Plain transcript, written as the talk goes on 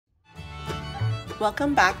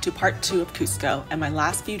Welcome back to part 2 of Cusco and my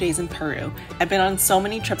last few days in Peru. I've been on so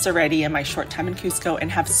many trips already in my short time in Cusco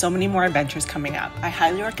and have so many more adventures coming up. I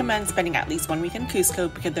highly recommend spending at least 1 week in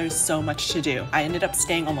Cusco because there's so much to do. I ended up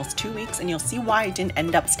staying almost 2 weeks and you'll see why I didn't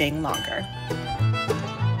end up staying longer.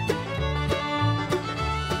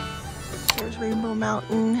 There's Rainbow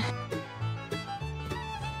Mountain.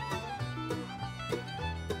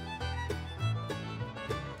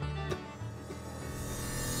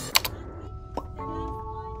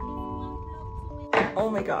 Oh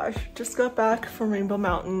my gosh, just got back from Rainbow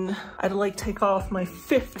Mountain. I had to like take off my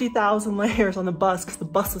 50,000 layers on the bus because the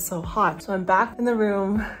bus was so hot. So I'm back in the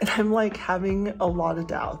room and I'm like having a lot of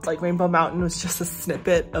doubts. Like Rainbow Mountain was just a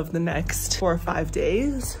snippet of the next 4 or 5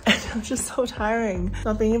 days. And it was just so tiring.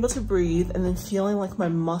 Not being able to breathe and then feeling like my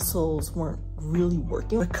muscles weren't really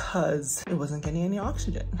working because it wasn't getting any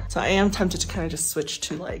oxygen. So I am tempted to kind of just switch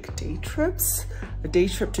to like day trips. A day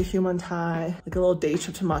trip to Salkantay, like a little day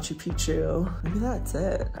trip to Machu Picchu. Maybe that's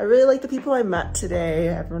it. I really like the people I met today.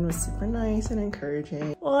 Everyone was super nice and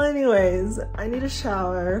encouraging. Well, anyways, I need a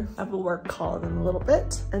shower. I have a work call in a little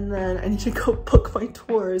bit. And then I need to go book my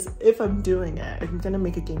tours if I'm doing it. I'm gonna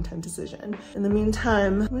make a game time decision. In the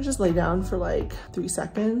meantime, I'm gonna just lay down for like 3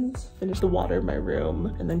 seconds, finish the water in my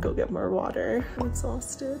room, and then go get more water. I'm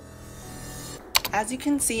exhausted. As you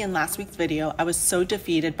can see in last week's video, I was so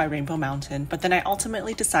defeated by Rainbow Mountain, but then I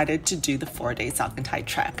ultimately decided to do the 4-day Salkantay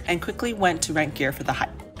Trek and quickly went to rent gear for the hike.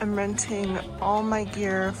 I'm renting all my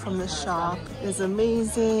gear from the shop. It's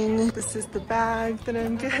amazing. This is the bag that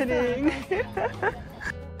I'm getting.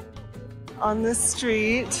 On the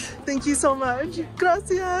street. Thank you so much.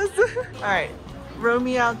 Gracias. All right,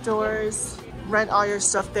 Rummy Outdoors. Rent all your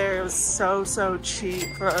stuff there. It was so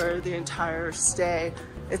cheap for the entire stay.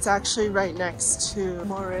 It's actually right next to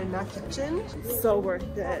Morena Kitchen. So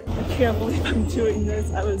worth it. I can't believe I'm doing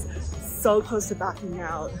this. I was so close to backing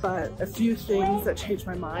out, but a few things that changed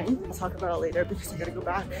my mind. I'll talk about it later because I gotta go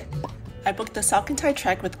back. I booked the Salkantay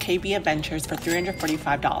Trek with KB Adventures for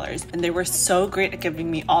 $345, and they were so great at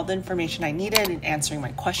giving me all the information I needed and answering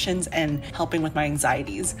my questions and helping with my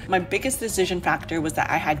anxieties. My biggest decision factor was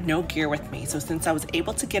that I had no gear with me, so since I was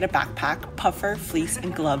able to get a backpack, puffer, fleece,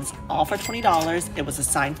 and gloves all for $20, it was a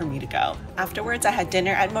sign for me to go. Afterwards, I had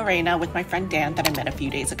dinner at Morena with my friend Dan that I met a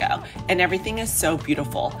few days ago, and everything is so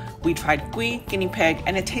beautiful. We tried guinea pig,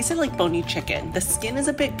 and it tasted like bony chicken. The skin is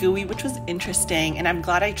a bit gooey, which was interesting, and I'm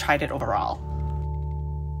glad I tried it overall.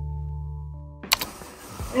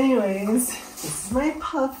 Anyways, this is my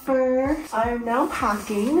puffer. I am now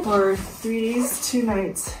packing for 3 days, 2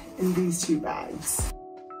 nights in these 2 bags.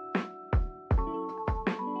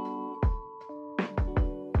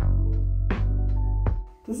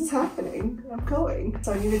 This is happening. I'm going.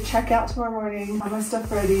 So I need to check out tomorrow morning, have my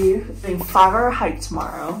stuff ready. I'm doing a 5-hour hike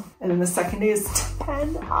tomorrow. And then the second day is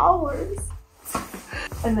 10 hours.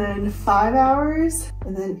 And then 5 hours,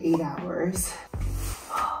 and then 8 hours.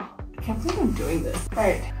 I can't believe I'm doing this. All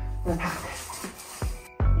right, I'm gonna pack.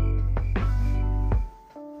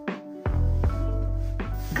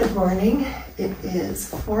 Good morning. It is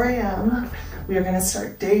 4 a.m. We are gonna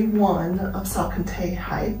start day 1 of Salkantay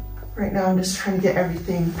hike. Right now, I'm just trying to get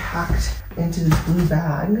everything packed into this blue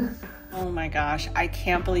bag. Oh my gosh, I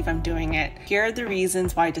can't believe I'm doing it. Here are the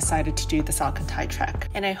reasons why I decided to do the Salkantay Trek,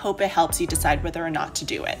 and I hope it helps you decide whether or not to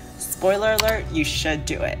do it. Spoiler alert, you should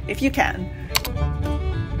do it, if you can.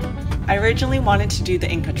 I originally wanted to do the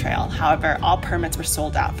Inca Trail, however, all permits were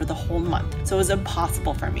sold out for the whole month, so it was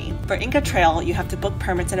impossible for me. For Inca Trail, you have to book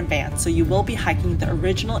permits in advance, so you will be hiking the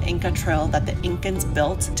original Inca Trail that the Incans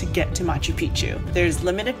built to get to Machu Picchu. There's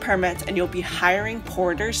limited permits, and you'll be hiring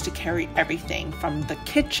porters to carry everything from the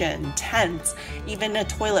kitchen, tents, even a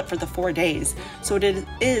toilet for the 4 days. So it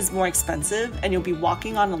is more expensive, and you'll be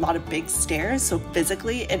walking on a lot of big stairs, so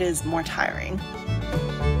physically it is more tiring.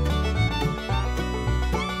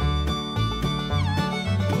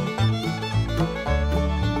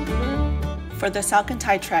 For the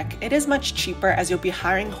Salkantay Trek, it is much cheaper as you'll be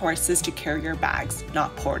hiring horses to carry your bags,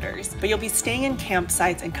 not porters. But you'll be staying in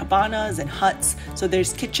campsites and cabanas and huts, so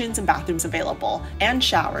there's kitchens and bathrooms available, and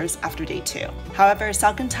showers after day 2. However,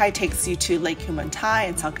 Salkantay takes you to Lake Humantay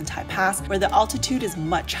and Salkantay Pass, where the altitude is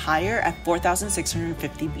much higher at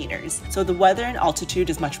 4,650 meters. So the weather and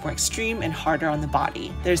altitude is much more extreme and harder on the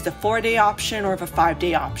body. There's the 4-day option or the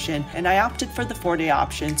 5-day option, and I opted for the 4-day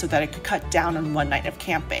option so that I could cut down on 1 night of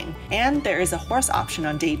camping. And there is a horse option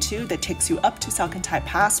on day 2 that takes you up to Salkantay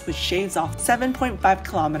Pass, which shaves off 7.5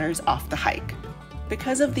 kilometers off the hike.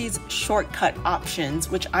 Because of these shortcut options,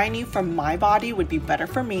 which I knew from my body would be better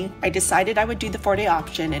for me, I decided I would do the 4-day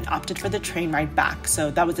option and opted for the train ride back, so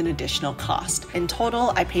that was an additional cost. In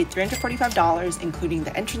total, I paid $345, including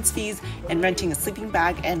the entrance fees and renting a sleeping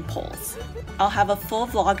bag and poles. I'll have a full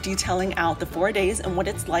vlog detailing out the 4 days and what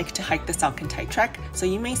it's like to hike the Salkantay Trek, so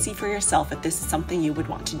you may see for yourself if this is something you would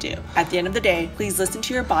want to do. At the end of the day, please listen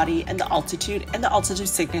to your body and the altitude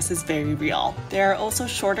sickness is very real. There are also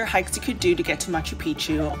shorter hikes you could do to get to Machu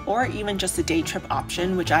Picchu, or even just a day trip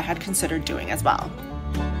option, which I had considered doing as well.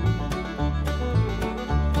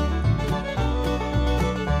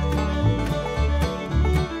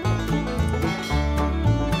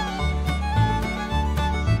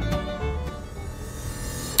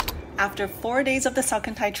 After 4 days of the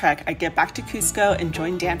Salkantay Trek, I get back to Cusco and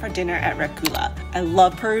join Dan for dinner at Rucula. I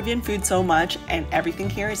love Peruvian food so much, and everything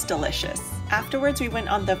here is delicious. Afterwards, we went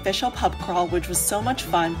on the official pub crawl, which was so much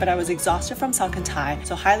fun, but I was exhausted from Salkantay,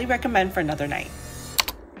 so highly recommend for another night.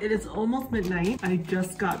 It is almost midnight. I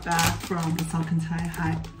just got back from the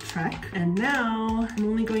Salkantay Trek, and now I'm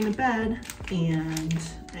only going to bed, and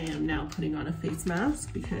I am now putting on a face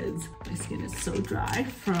mask because my skin is so dry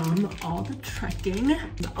from all the trekking,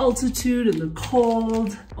 the altitude and the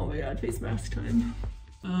cold. Oh my god, face mask time.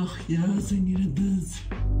 Oh yes, I needed this.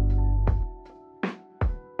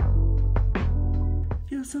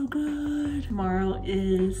 Feels so good. Tomorrow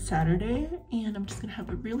is Saturday and I'm just gonna have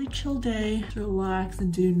a really chill day to relax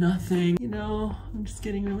and do nothing. You know, I'm just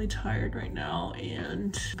getting really tired right now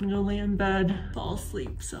and I'm gonna go lay in bed, fall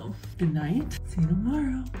asleep. So good night, see you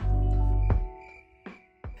tomorrow.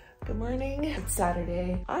 Good morning, it's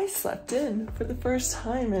Saturday. I slept in for the first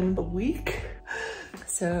time in a week.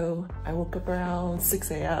 So I woke up around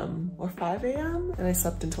 6 a.m. or 5 a.m. and I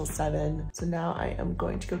slept until 7. So now I am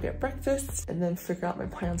going to go get breakfast and then figure out my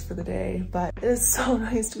plans for the day. But it is so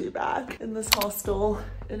nice to be back in this hostel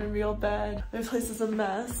in a real bed. My place is a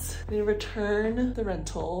mess. I need to return the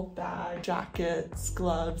rental, bag, jackets,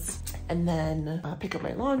 gloves, and then pick up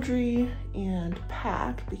my laundry and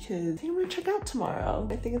pack because I think I'm gonna check out tomorrow.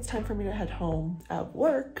 I think it's time for me to head home at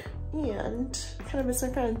work and kind of miss my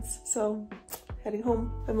friends. So heading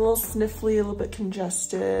home. I'm a little sniffly, a little bit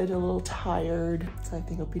congested, a little tired. So I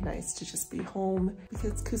think it'll be nice to just be home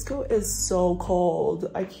because Cusco is so cold.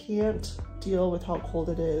 I can't deal with how cold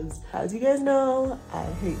it is. As you guys know, I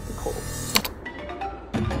hate the cold.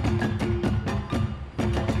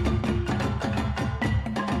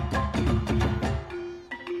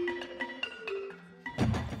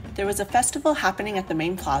 There was a festival happening at the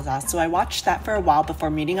main plaza, so I watched that for a while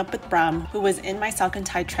before meeting up with Bram, who was in my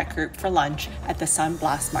Salkantay Trek group, for lunch at the San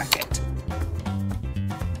Blas market.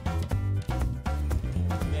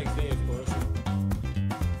 Next day, of course.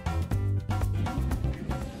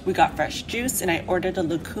 We got fresh juice and I ordered a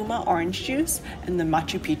lucuma orange juice and the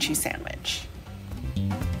Machu Picchu sandwich.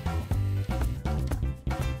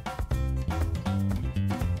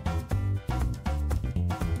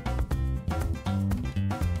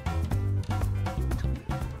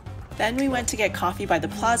 Then we went to get coffee by the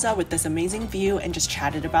plaza with this amazing view and just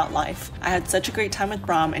chatted about life. I had such a great time with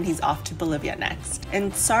Bram and he's off to Bolivia next.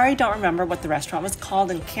 And sorry I don't remember what the restaurant was called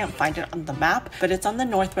and can't find it on the map, but it's on the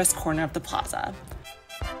northwest corner of the plaza.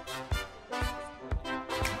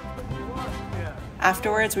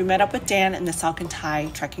 Afterwards, we met up with Dan and the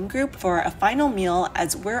Salkantay trekking group for a final meal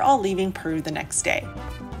as we're all leaving Peru the next day.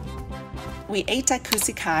 We ate at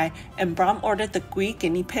Kusykay and Bram ordered the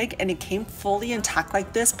guinea pig and it came fully intact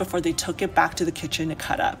like this before they took it back to the kitchen to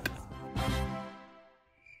cut up.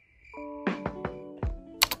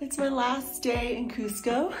 It's my last day in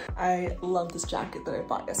Cusco. I love this jacket that I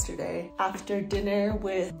bought yesterday after dinner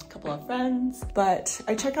with a couple of friends, but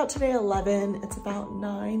I check out today at 11. It's about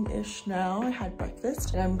 9-ish now. I had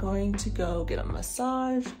breakfast and I'm going to go get a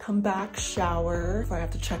massage, come back, shower before I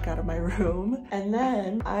have to check out of my room. And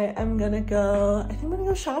then I am gonna go, I think I'm gonna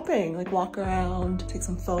go shopping, like walk around, take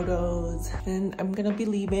some photos. And I'm gonna be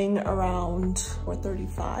leaving around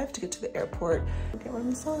 4:35 to get to the airport, get my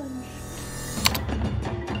massage.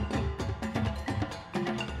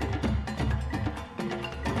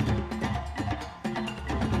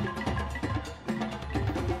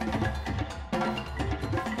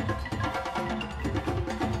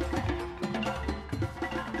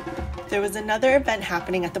 There was another event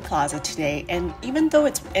happening at the plaza today, and even though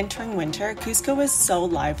it's entering winter, Cusco is so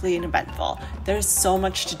lively and eventful. There's so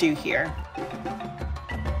much to do here.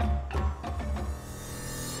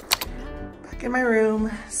 Back in my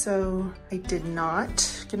room, so I did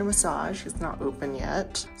not get a massage. It's not open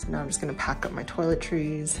yet. So now I'm just gonna pack up my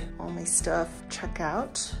toiletries, all my stuff, check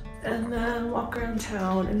out, and then walk around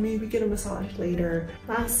town and maybe get a massage later.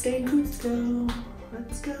 Last day in Cusco.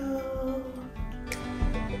 Let's go.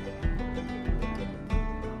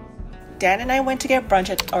 Dan and I went to get brunch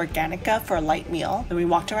at Organika for a light meal. Then we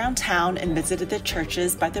walked around town and visited the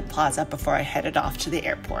churches by the plaza before I headed off to the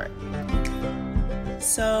airport.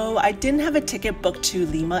 So I didn't have a ticket booked to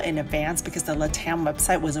Lima in advance because the LATAM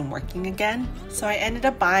website wasn't working again. So I ended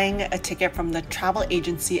up buying a ticket from the travel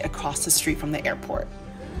agency across the street from the airport.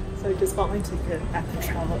 So I just bought my ticket at the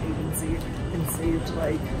travel agency and saved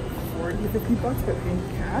like 40 to 50 bucks by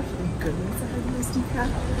paying cash. Thank goodness I had USD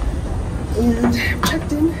cash. And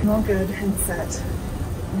checked in, and all good and set.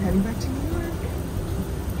 I'm heading back to New York.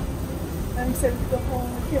 I'm excited to go home.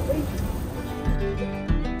 I can't wait.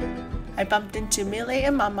 I bumped into Mile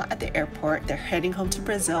and Mama at the airport. They're heading home to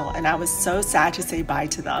Brazil, and I was so sad to say bye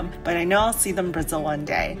to them, but I know I'll see them in Brazil one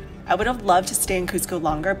day. I would have loved to stay in Cusco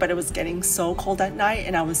longer, but it was getting so cold at night,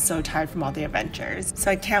 and I was so tired from all the adventures. So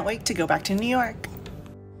I can't wait to go back to New York.